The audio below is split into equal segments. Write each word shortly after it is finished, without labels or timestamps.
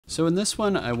So in this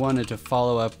one, I wanted to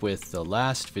follow up with the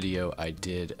last video I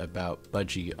did about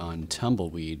Budgie on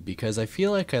Tumbleweed because I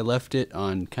feel like I left it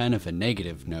on kind of a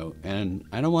negative note, and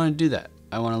I don't want to do that.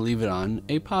 I want to leave it on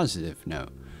a positive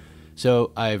note.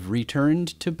 So I've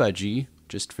returned to Budgie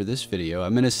just for this video.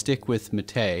 I'm going to stick with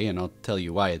Mate, and I'll tell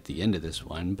you why at the end of this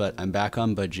one, but I'm back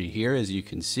on Budgie here, as you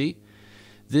can see.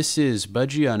 This is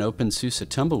Budgie on openSUSE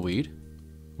Tumbleweed.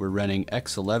 We're running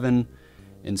X11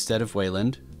 instead of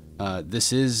Wayland.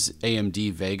 This is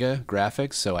AMD Vega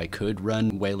graphics, so I could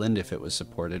run Wayland if it was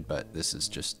supported, but this is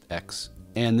just X.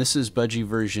 And this is Budgie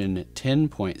version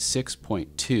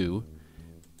 10.6.2.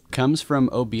 Comes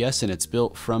from OBS and it's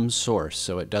built from source,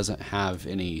 so it doesn't have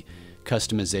any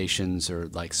customizations or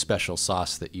like special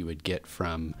sauce that you would get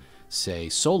from, say,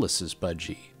 Solus's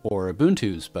Budgie or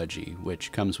Ubuntu's Budgie,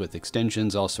 which comes with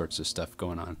extensions, all sorts of stuff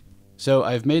going on. So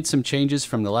I've made some changes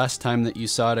from the last time that you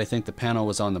saw it. I think the panel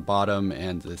was on the bottom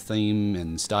and the theme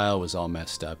and style was all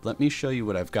messed up. Let me show you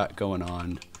what I've got going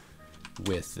on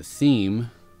with the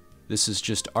theme. This is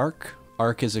just Arc.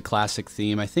 Arc is a classic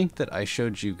theme. I think that I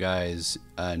showed you guys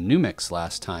Numix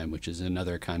last time, which is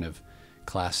another kind of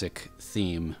classic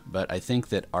theme, but I think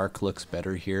that Arc looks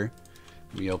better here.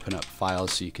 We open up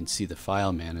files so you can see the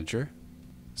file manager.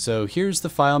 So here's the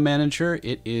file manager.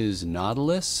 It is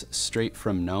Nautilus, straight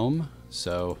from Gnome.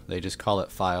 So they just call it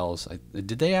files.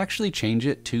 Did they actually change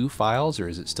it to files, or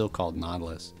is it still called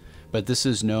Nautilus? But this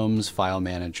is Gnome's file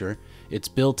manager. It's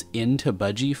built into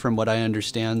Budgie from what I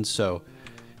understand. So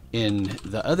in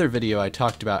the other video, I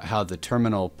talked about how the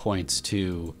terminal points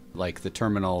to, like the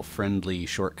terminal friendly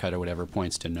shortcut or whatever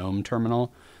points to Gnome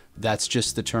Terminal. That's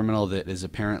just the terminal that is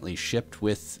apparently shipped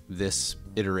with this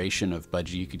iteration of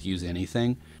Budgie. You could use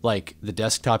anything. Like the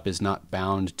desktop is not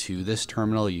bound to this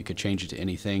terminal. You could change it to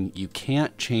anything. You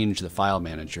can't change the file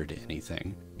manager to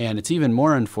anything. And it's even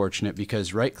more unfortunate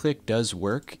because right click does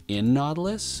work in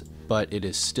Nautilus, but it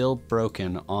is still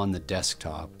broken on the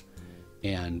desktop.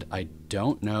 And I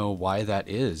don't know why that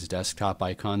is. Desktop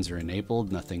icons are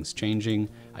enabled, nothing's changing.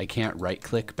 I can't right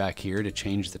click back here to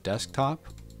change the desktop.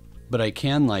 But I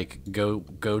can like go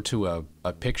to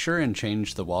a picture and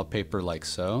change the wallpaper like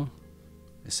so.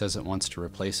 It says it wants to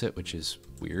replace it, which is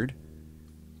weird.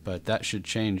 But that should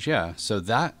change, yeah. So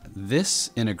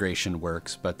this integration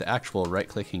works, but the actual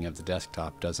right-clicking of the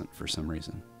desktop doesn't for some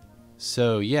reason.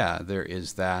 So yeah, there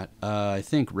is that. I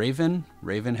think Raven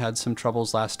had some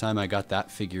troubles last time. I got that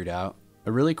figured out.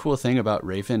 A really cool thing about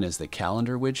Raven is the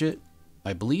calendar widget.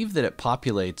 I believe that it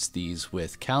populates these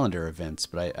with calendar events,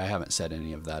 but I haven't set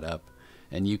any of that up.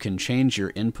 And you can change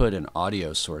your input and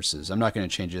audio sources. I'm not going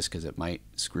to change this because it might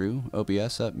screw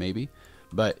OBS up, maybe.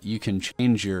 But you can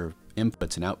change your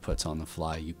inputs and outputs on the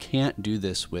fly. You can't do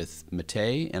this with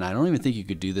Mate, and I don't even think you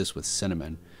could do this with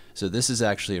Cinnamon. So this is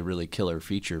actually a really killer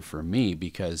feature for me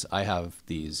because I have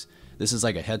these. This is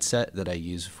like a headset that I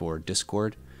use for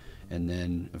Discord. And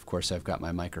then, of course, I've got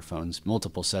my microphones,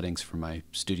 multiple settings for my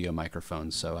studio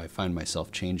microphones, so I find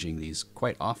myself changing these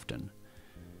quite often.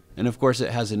 And of course,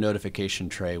 it has a notification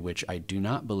tray, which I do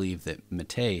not believe that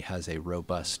Mate has a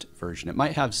robust version. It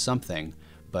might have something,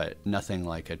 but nothing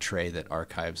like a tray that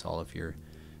archives all of your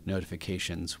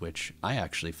notifications, which I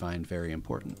actually find very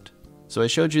important. So I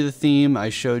showed you the theme, I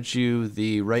showed you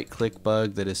the right-click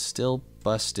bug that is still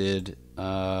busted.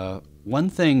 One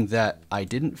thing that I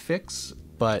didn't fix,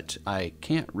 but I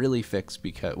can't really fix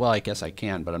because, well, I guess I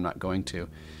can, but I'm not going to,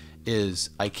 is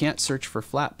I can't search for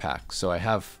Flatpaks. So I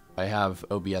have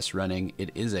OBS running. It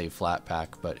is a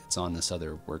Flatpak, but it's on this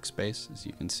other workspace, as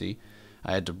you can see.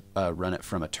 I had to run it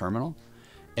from a terminal.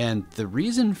 And the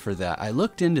reason for that, I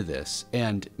looked into this,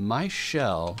 and my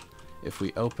shell, if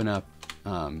we open up,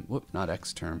 not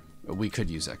Xterm, we could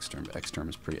use Xterm, but Xterm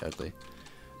is pretty ugly.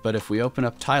 But if we open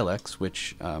up Tilex,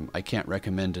 which I can't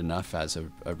recommend enough as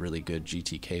a really good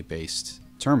GTK-based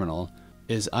terminal,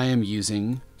 is I am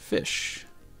using Fish.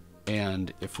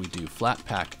 And if we do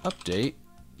Flatpak update,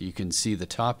 you can see the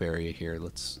top area here.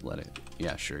 Let's let it,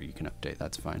 yeah, sure, you can update,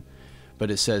 that's fine.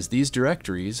 But it says these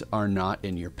directories are not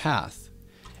in your path.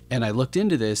 And I looked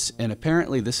into this, and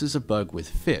apparently this is a bug with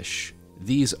Fish.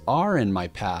 These are in my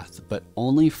path, but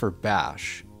only for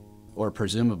Bash. Or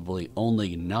presumably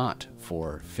only not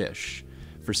for Fish.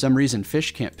 For some reason,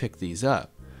 Fish can't pick these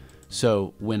up.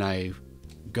 So when I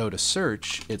go to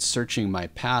search, it's searching my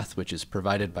path, which is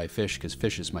provided by Fish because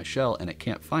Fish is my shell, and it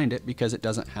can't find it because it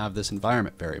doesn't have this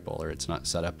environment variable, or it's not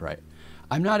set up right.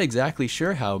 I'm not exactly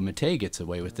sure how Mate gets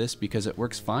away with this because it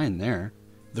works fine there.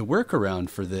 The workaround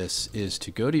for this is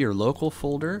to go to your local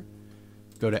folder,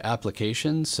 go to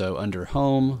Applications, so under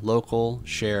Home, Local,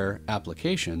 Share,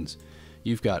 Applications,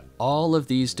 you've got all of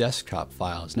these desktop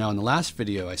files. Now in the last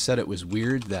video, I said it was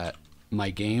weird that my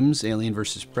games, Alien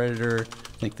vs. Predator,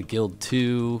 I think the Guild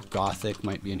 2, Gothic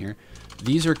might be in here.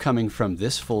 These are coming from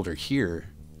this folder here.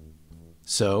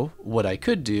 So what I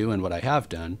could do, and what I have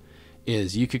done,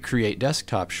 is you could create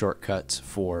desktop shortcuts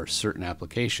for certain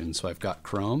applications. So I've got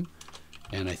Chrome,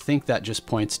 and I think that just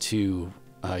points to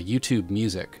YouTube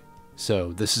Music.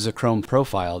 So this is a Chrome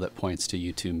profile that points to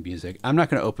YouTube Music. I'm not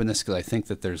going to open this because I think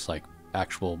that there's like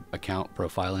actual account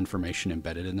profile information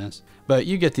embedded in this. But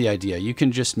you get the idea. You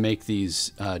can just make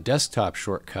these desktop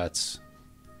shortcuts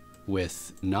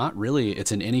with not really,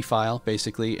 it's an any file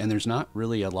basically, and there's not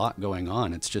really a lot going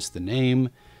on. It's just the name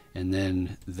and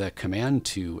then the command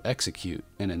to execute.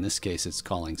 And in this case, it's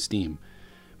calling Steam.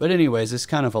 But anyways, it's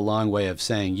kind of a long way of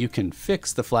saying you can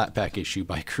fix the Flatpak issue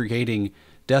by creating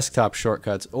desktop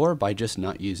shortcuts or by just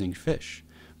not using Fish.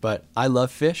 But I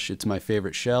love Fish, it's my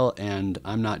favorite shell, and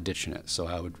I'm not ditching it,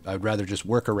 so I'd rather just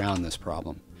work around this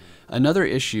problem. Another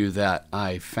issue that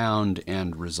I found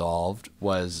and resolved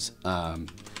was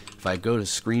if I go to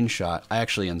Screenshot, I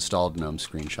actually installed Gnome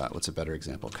Screenshot. What's a better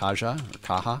example?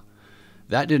 Kaha?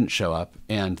 That didn't show up,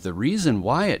 and the reason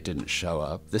why it didn't show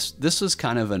up, this was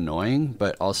kind of annoying,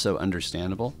 but also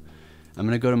understandable. I'm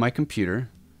going to go to my computer,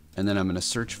 and then I'm going to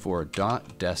search for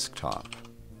 .desktop.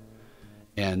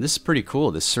 And this is pretty cool.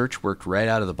 The search worked right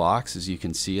out of the box. As you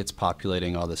can see, it's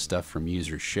populating all this stuff from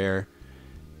user share.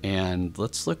 And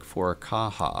let's look for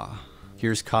Kaha.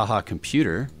 Here's Kaha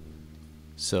Computer.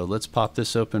 So let's pop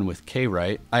this open with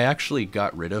kwrite. I actually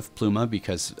got rid of Pluma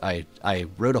because I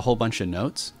wrote a whole bunch of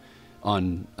notes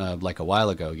on like a while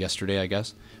ago, yesterday I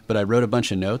guess. But I wrote a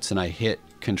bunch of notes and I hit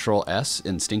Control S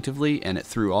instinctively and it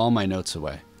threw all my notes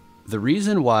away. The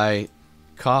reason why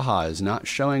Kaha is not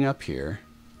showing up here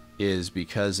is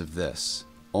because of this.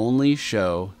 Only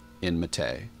show in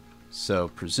Mate. So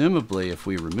presumably if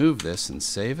we remove this and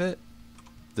save it,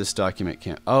 this document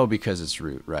can't, oh, because it's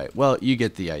root, right. Well, you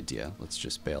get the idea. Let's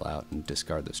just bail out and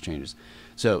discard those changes.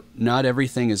 So not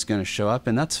everything is going to show up,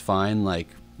 and that's fine. Like,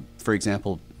 for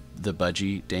example, the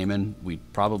Budgie daemon, we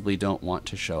probably don't want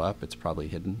to show up. It's probably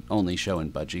hidden, only show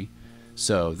in Budgie.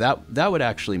 So that would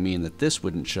actually mean that this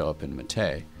wouldn't show up in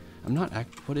Mate.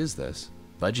 What is this?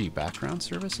 Budgie background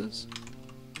services?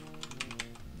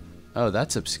 Oh,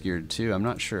 that's obscured too. I'm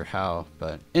not sure how,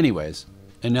 but anyways.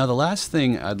 And now the last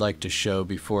thing I'd like to show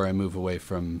before I move away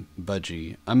from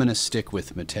Budgie, I'm going to stick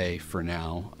with Mate for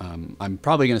now. I'm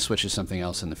probably going to switch to something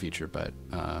else in the future, but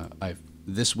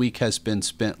this week has been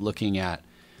spent looking at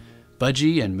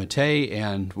Budgie and Mate,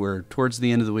 and we're towards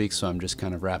the end of the week, so I'm just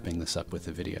kind of wrapping this up with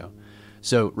a video.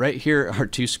 So right here are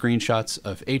two screenshots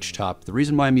of HTOP. The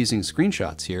reason why I'm using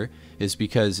screenshots here is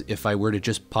because if I were to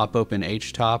just pop open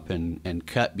HTOP and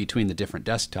cut between the different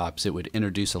desktops, it would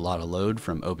introduce a lot of load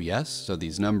from OBS, so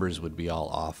these numbers would be all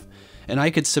off. And I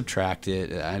could subtract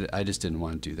it, I just didn't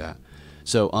want to do that.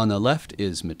 So on the left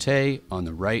is Mate, on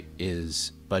the right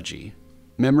is Budgie.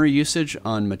 Memory usage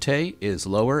on Mate is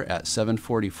lower at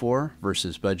 744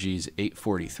 versus Budgie's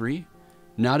 843.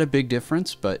 Not a big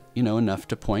difference, but you know, enough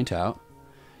to point out.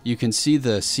 You can see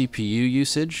the CPU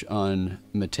usage on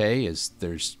Mate is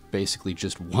there's basically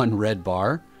just one red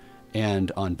bar,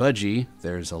 and on Budgie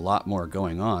there's a lot more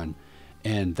going on,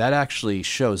 and that actually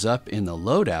shows up in the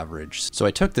load average. So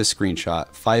I took this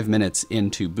screenshot 5 minutes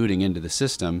into booting into the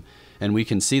system, and we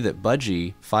can see that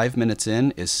Budgie 5 minutes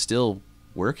in is still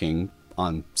working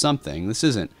on something.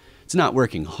 It's not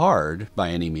working hard by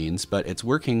any means, but it's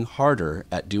working harder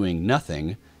at doing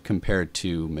nothing compared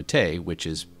to Mate, which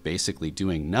is basically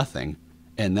doing nothing,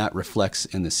 and that reflects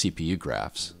in the CPU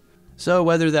graphs. So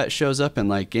whether that shows up in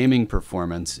like gaming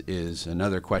performance is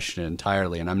another question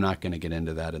entirely, and I'm not going to get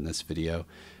into that in this video.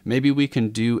 Maybe we can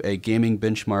do a gaming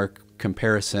benchmark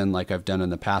comparison like I've done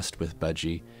in the past with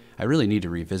Budgie. I really need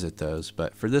to revisit those,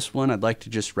 but for this one I'd like to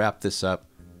just wrap this up.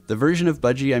 The version of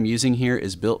Budgie I'm using here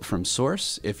is built from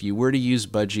source. If you were to use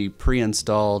Budgie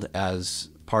pre-installed as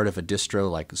part of a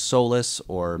distro like Solus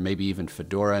or maybe even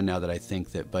Fedora, now that I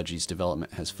think that Budgie's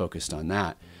development has focused on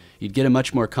that, you'd get a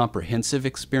much more comprehensive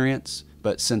experience.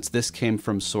 But since this came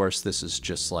from source, this is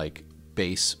just like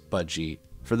base Budgie.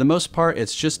 For the most part,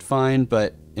 it's just fine,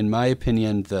 but in my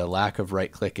opinion, the lack of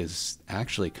right click is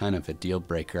actually kind of a deal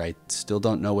breaker. I still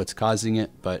don't know what's causing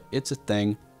it, but it's a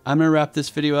thing. I'm going to wrap this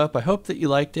video up. I hope that you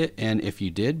liked it, and if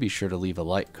you did, be sure to leave a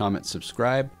like, comment,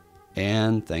 subscribe,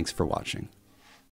 and thanks for watching.